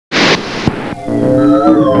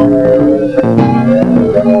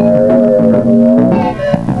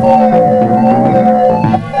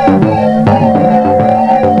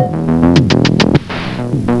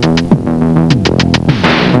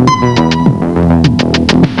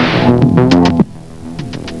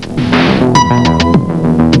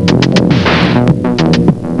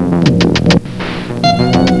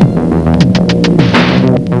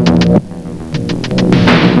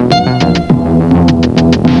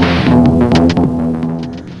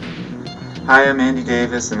Hi, I'm Andy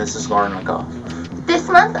Davis, and this is Lauren McGough. This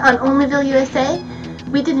month on Olneyville, USA,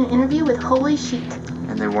 we did an interview with Holy Sheet.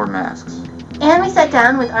 And they wore masks. And we sat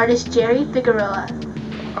down with artist Gerry Figueroa.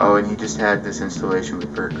 Oh, and he just had this installation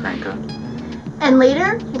with Bert Kranka. And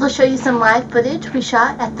later, we'll show you some live footage we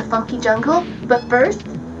shot at the Funky Jungle. But first,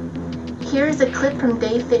 here is a clip from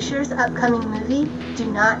Dave Fischer's upcoming movie, Do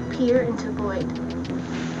Not Peer into Void.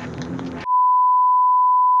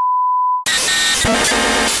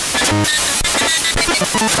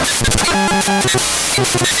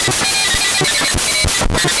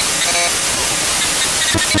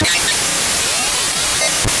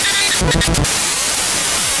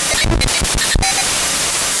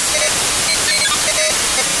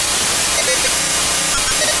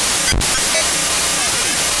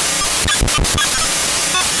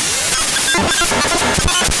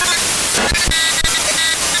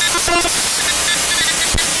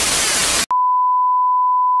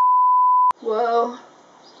 Whoa.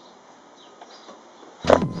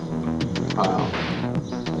 Wow.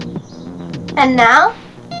 And now,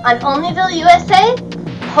 on Olneyville, USA,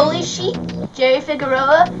 Holy Sheet, Gerry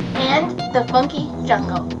Figueroa, and the Funky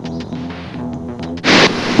Jungle.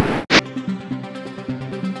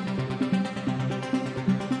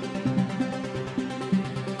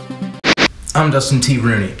 I'm Dustin T.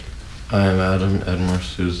 Rooney. I'm Adam Edmore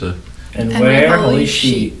Souza. And we're Holy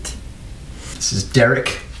Sheet. This is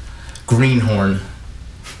Derek Greenhorn.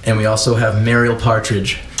 And we also have Mariel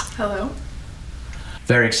Partridge. Hello.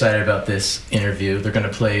 Very excited about this interview. They're going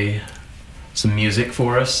to play some music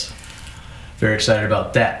for us. Very excited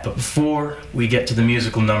about that. But before we get to the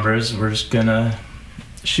musical numbers, we're just going to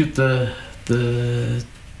shoot the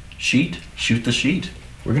sheet. Shoot the sheet.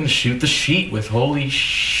 We're going to shoot the sheet with Holy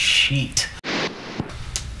Sheet.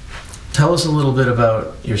 Tell us a little bit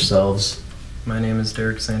about yourselves. My name is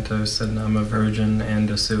Derek Santos, and I'm a virgin and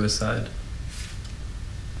a suicide.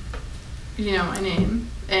 You know my name,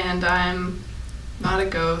 and I'm not a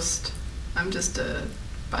ghost. I'm just a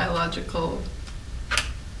biological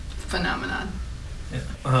phenomenon.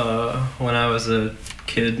 Yeah. When I was a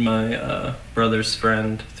kid, my brother's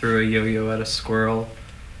friend threw a yo-yo at a squirrel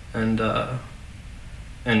and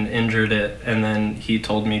injured it, and then he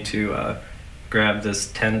told me to grab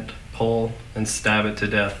this tent pole and stab it to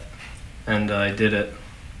death, and I did it,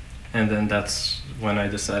 and then that's when I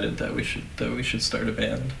decided that we should start a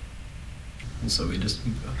band. And so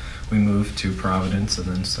we moved to Providence and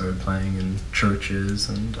then started playing in churches,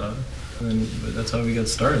 and then that's how we got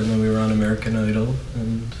started. And then we were on American Idol,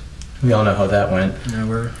 and We all know how that went. now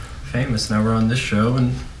we're famous. Now we're on this show,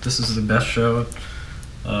 and this is the best show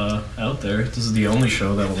out there. This is the only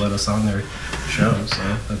show that will let us on their show,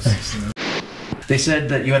 so that's, you know. They said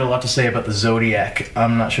that you had a lot to say about the Zodiac.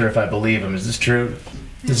 I'm not sure if I believe him. Is this true?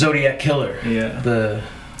 The Zodiac Killer. Yeah. The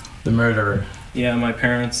murderer. Yeah, my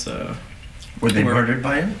parents... Were they murdered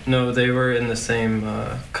by him? No, they were in the same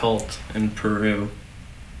cult in Peru.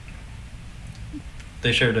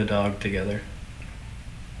 They shared a dog together.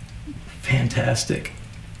 Fantastic.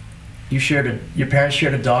 Your parents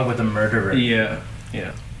shared a dog with a murderer. Yeah.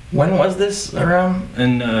 When was this around?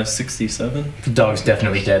 In 67? The dog's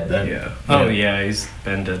definitely dead then. Yeah. Oh, yeah, he's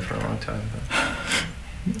been dead for a long time.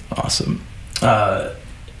 But. Awesome.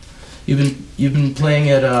 You've been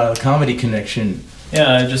playing at Comedy Connection.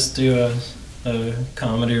 Yeah, I just do a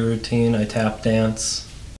comedy routine. I tap dance.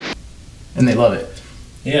 And they love it.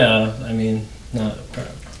 Yeah, I mean, not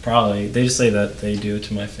probably. They just say that they do it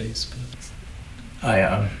to my face. But.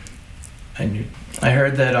 I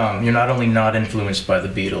heard that you're not only not influenced by the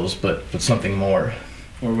Beatles, but something more.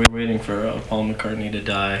 We're waiting for Paul McCartney to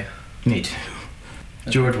die. Me too.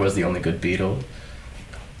 George was the only good Beatle.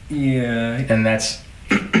 Yeah. And that's,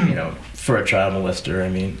 for a child molester, I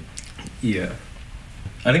mean. Yeah.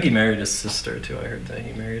 I think he married his sister, too. I heard that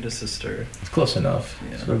he married his sister. It's close enough.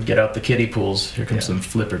 Yeah. Sort of get out the kiddie pools. Here comes some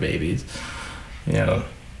flipper babies.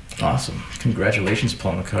 Awesome. Congratulations,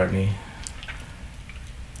 Paul McCartney.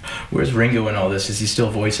 Where's Ringo in all this? Is he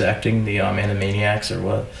still voice acting the Animaniacs or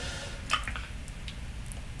what?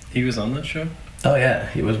 He was on that show? Oh yeah,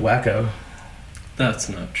 he was Wacko. That's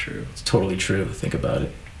not true. It's totally true. Think about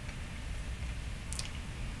it.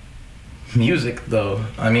 Music, though.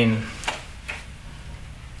 I mean,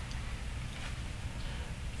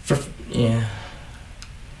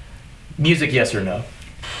 music, yes or no?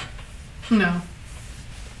 No.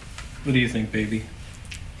 What do you think, baby?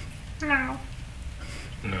 No.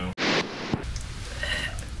 No.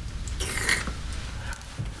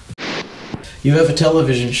 You have a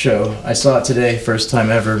television show. I saw it today, first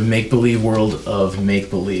time ever, Make Believe World of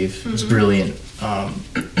Make Believe. It's brilliant.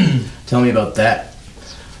 Tell me about that.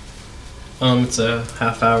 It's a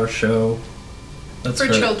half-hour show That's For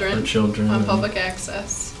children. For children. On public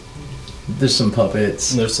access. There's some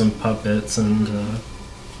puppets. There's some puppets and.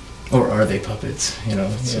 Or are they puppets? You know,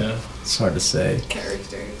 it's hard to say.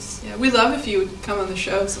 Characters. Yeah, we love if you would come on the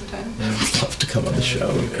show sometime. Yeah, I'd love to come on the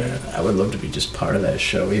show. Yeah. I would love to be just part of that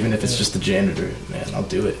show, even if it's just the janitor. Man, I'll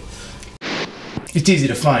do it. It's easy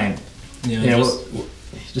to find. Yeah, you know,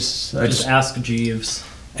 just ask Jeeves.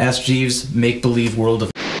 Ask Jeeves, make-believe world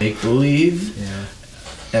of make-believe. Yeah.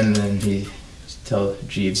 And then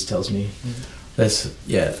Jeeves tells me, let's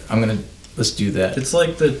do that. It's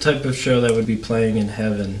like the type of show that would be playing in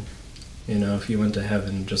heaven. You know, if you went to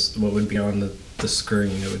heaven, just what would be on the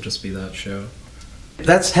screen, it would just be that show.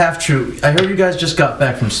 That's half true. I heard you guys just got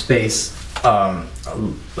back from space.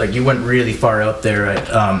 Like you went really far out there,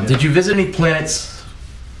 right? Did you visit any planets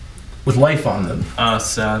with life on them?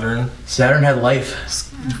 Saturn. Saturn had life.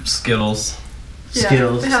 Skittles. Yeah,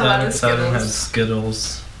 Skittles. They had a lot of Skittles. Saturn had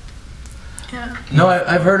Skittles. Yeah. No,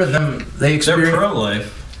 I've heard of them. They're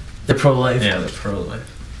pro-life. They're pro-life? Yeah, they're pro-life.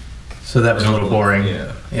 So that was a little boring.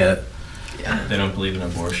 Yeah. They don't believe in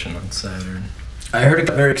abortion on Saturn. I heard it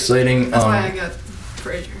got very exciting. That's why I got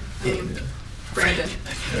Fraser. Brandon.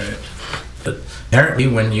 Right. But apparently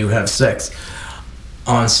when you have sex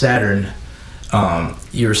on Saturn,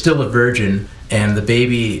 you're still a virgin and the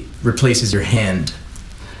baby replaces your hand.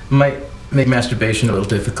 Might make masturbation a little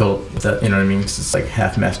difficult, you know what I mean? 'Cause it's like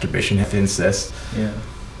half masturbation, half incest. Yeah.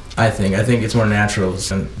 I think it's more natural,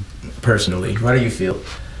 personally. How do you feel?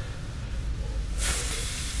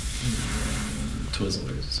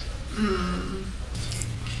 Twizzlers.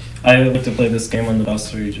 I like to play this game on the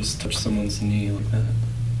bus where you just touch someone's knee like that.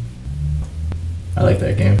 I like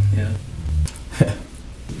that game. Yeah.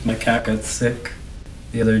 My cat got sick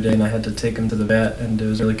the other day and I had to take him to the vet, and it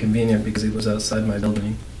was really convenient because he was outside my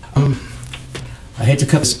building. I hate to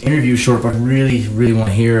cut this interview short, but I really, really want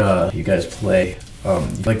to hear you guys play. You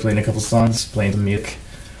like playing a couple songs, playing some music?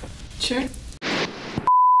 Sure.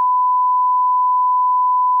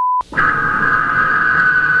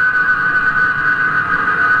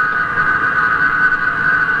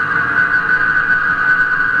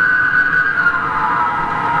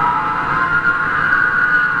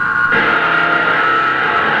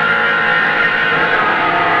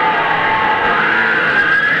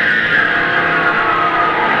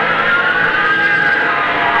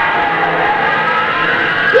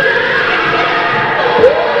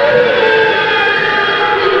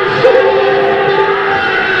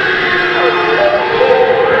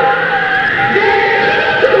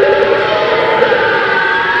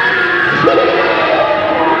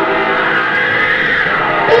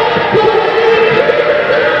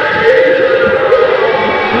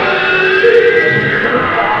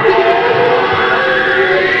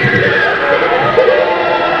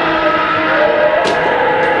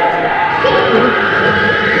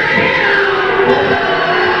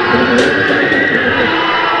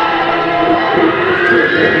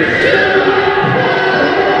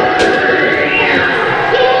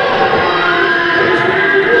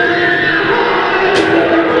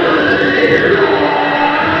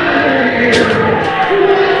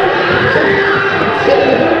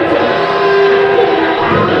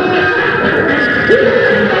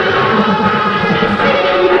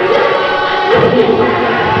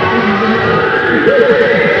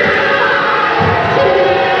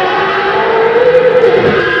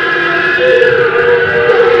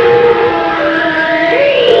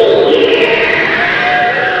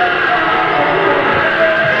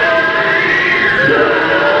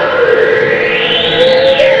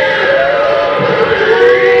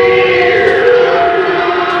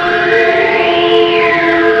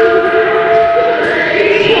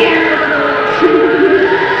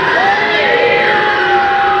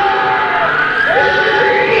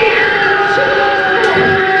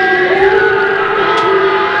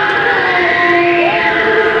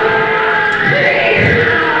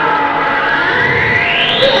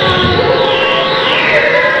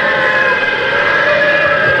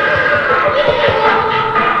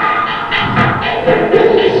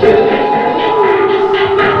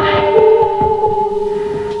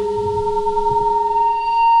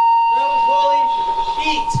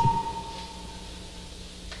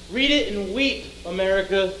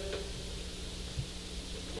 America.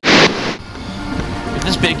 If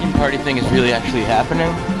this bacon party thing is really actually happening,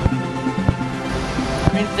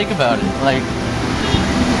 I mean, think about it. Like,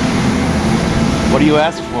 what do you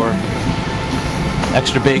ask for?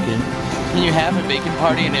 Extra bacon. Can you have a bacon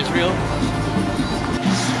party in Israel?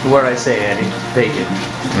 What did I say, Andy? Bacon.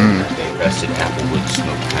 They rested applewood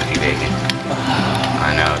smoked patty bacon.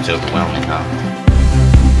 I know, it's overwhelming, huh?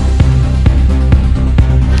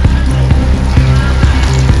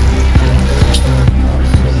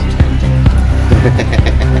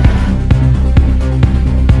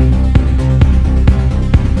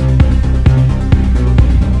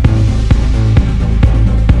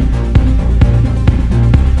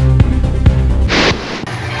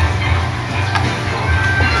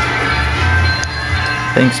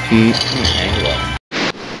 Thanks, Pete.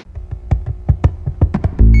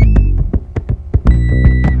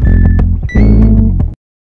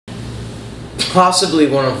 Possibly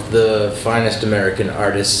one of the finest American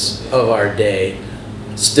artists of our day,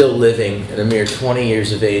 still living at a mere 20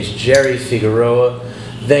 years of age, Gerry Figueroa.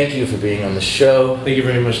 Thank you for being on the show. Thank you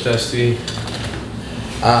very much, Dusty.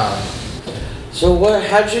 So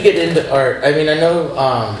how'd you get into art? I mean, I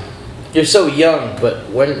know you're so young, but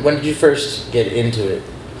when did you first get into it?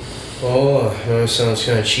 Oh, I know it sounds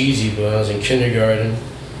kind of cheesy, but I was in kindergarten.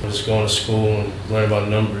 I was going to school and learning about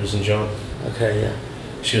numbers and junk. Okay, yeah.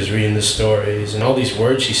 She was reading the stories and all these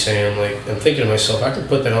words she's saying. I'm thinking to myself, I could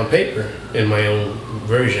put that on paper in my own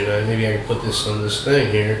version. Maybe I could put this on this thing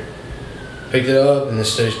here. Picked it up and then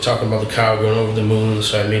started talking about the cow going over the moon.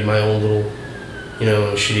 So I made my own little,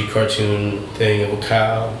 shitty cartoon thing of a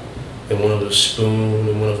cow, and one of a spoon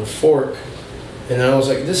and one of a fork. And then I was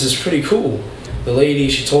like, this is pretty cool. The lady,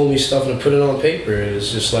 she told me stuff and I put it on paper. It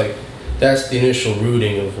was just like, that's the initial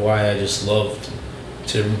rooting of why I just loved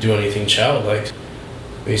to do anything childlike.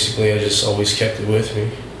 Basically, I just always kept it with me.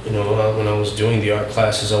 When I was doing the art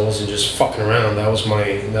classes, I wasn't just fucking around. That was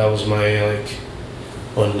my like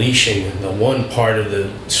unleashing. The one part of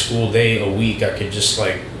the school day a week, I could just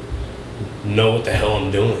know what the hell I'm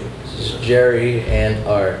doing. Gerry and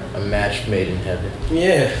art, a match made in heaven.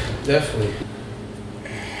 Yeah, definitely.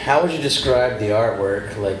 How would you describe the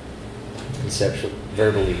artwork, conceptually,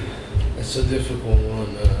 verbally? That's a difficult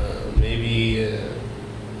one. Maybe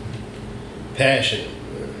passionate.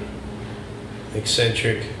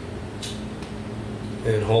 Eccentric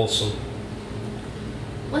and wholesome.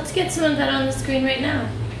 Let's get some of that on the screen right now.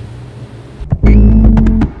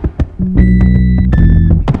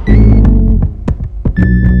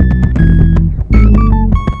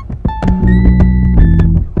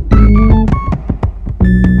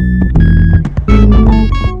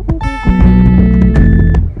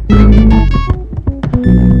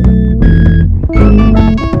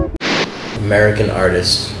 American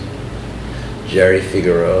artist Gerry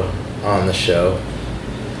Figueroa on the show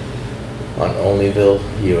on Olneyville,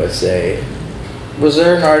 USA. Was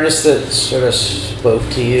there an artist that sort of spoke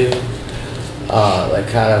to you,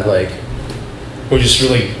 or just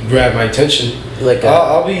really grabbed my attention?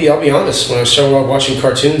 I'll be honest. When I started watching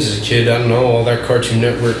cartoons as a kid, I don't know, all that Cartoon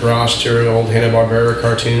Network roster, old Hanna-Barbera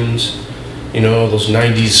cartoons, those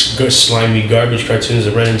 '90s slimy garbage cartoons,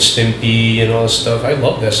 the Ren and Stimpy and all that stuff. I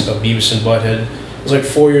love that stuff. Beavis and Butthead. I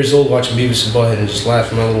was 4 years old watching Beavis and Butthead and just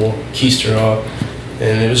laughing my little keister off.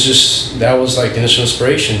 And it was just, that was the initial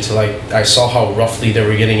inspiration to I saw how roughly they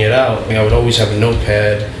were getting it out. I would always have a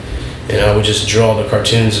notepad and I would just draw the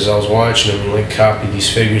cartoons as I was watching them and copy these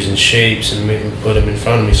figures and shapes and put them in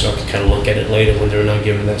front of me so I could kind of look at it later when they were not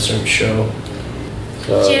giving that certain show.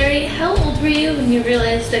 Gerry, how old were you when you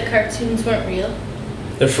realized that cartoons weren't real?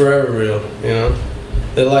 They're forever real, They're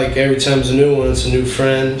every time there's a new one, it's a new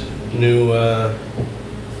friend.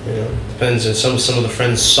 Depends. And some of the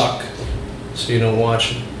friends suck, so you don't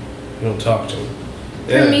watch them, you don't talk to them.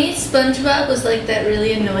 Yeah. For me, SpongeBob was that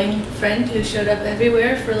really annoying friend who showed up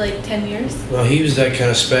everywhere for 10 years. Well, he was that kind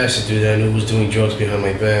of spastic dude that I knew was doing jokes behind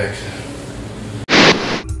my back.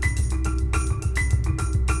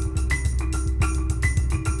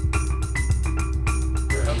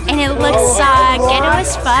 And it looks ghetto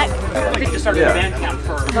as fuck.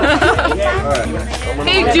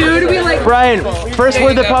 Hey dude, Brian, first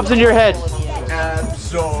word that pops in your head.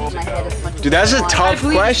 Dude, that's a tough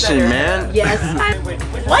question, man. Yes.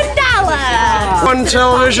 $1. On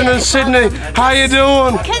television in Sydney. How you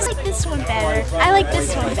doing? Because I like this one better. I like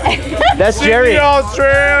this one better. That's Gerry.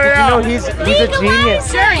 Australia. Did you know he's a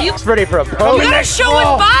genius? Sure, He's ready for a pose. You gotta show his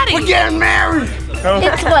body. We're getting married.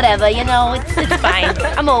 It's whatever, it's fine.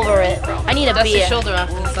 I'm over it. I need a Dust beer. your shoulder off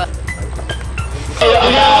to the side.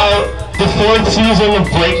 The fourth season of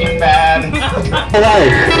Breaking Bad.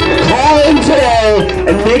 Call in today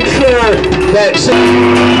and make sure that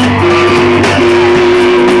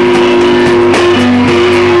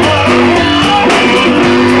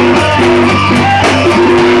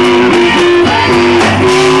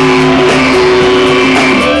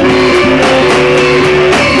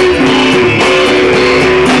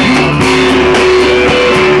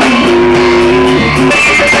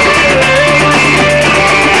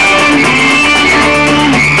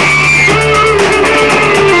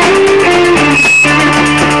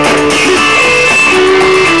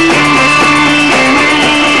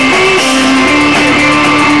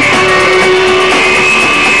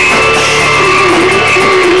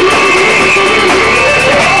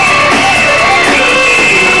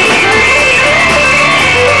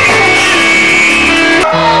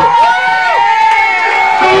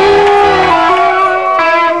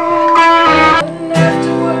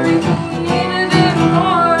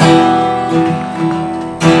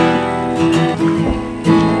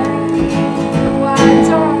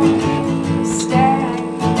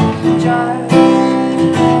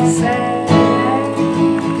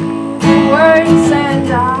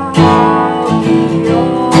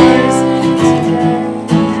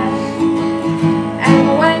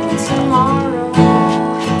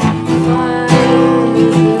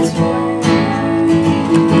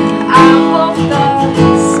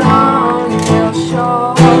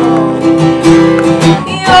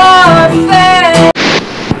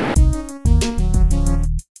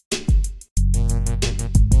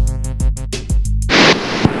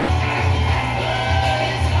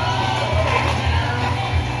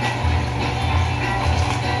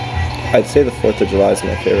I'd say the 4th of July is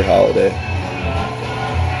my favorite holiday.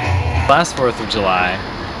 Last 4th of July,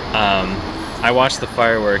 I watched the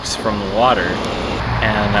fireworks from the water,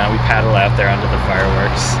 and we paddled out there under the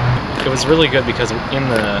fireworks. It was really good because in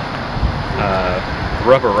the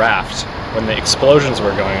rubber raft, when the explosions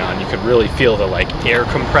were going on, you could really feel the air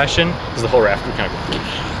compression, because the whole raft would kind of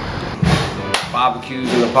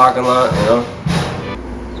barbecues in the parking lot, you know.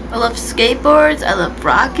 I love skateboards, I love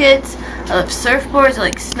rockets, I love surfboards, I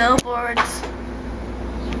like snowboards,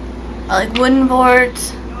 I like wooden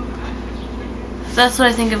boards. That's what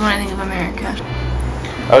I think of when I think of America.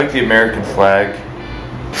 I like the American flag.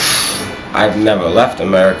 I've never left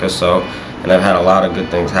America, and I've had a lot of good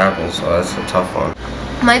things happen, so that's a tough one.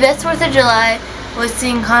 My best 4th of July was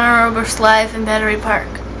seeing Conor Oberst live in Battery Park.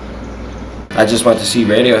 I just went to see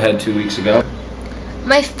Radiohead 2 weeks ago.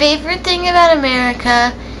 My favorite thing about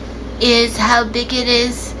America is how big it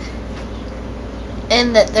is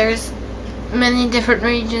and that there's many different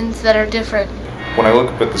regions that are different. When I look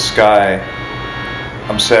up at the sky,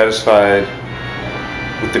 I'm satisfied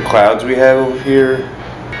with the clouds we have over here.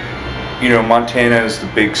 You know, Montana is the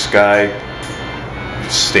big sky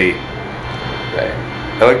state.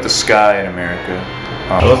 I like the sky in America.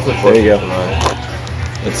 I love the 4th of July.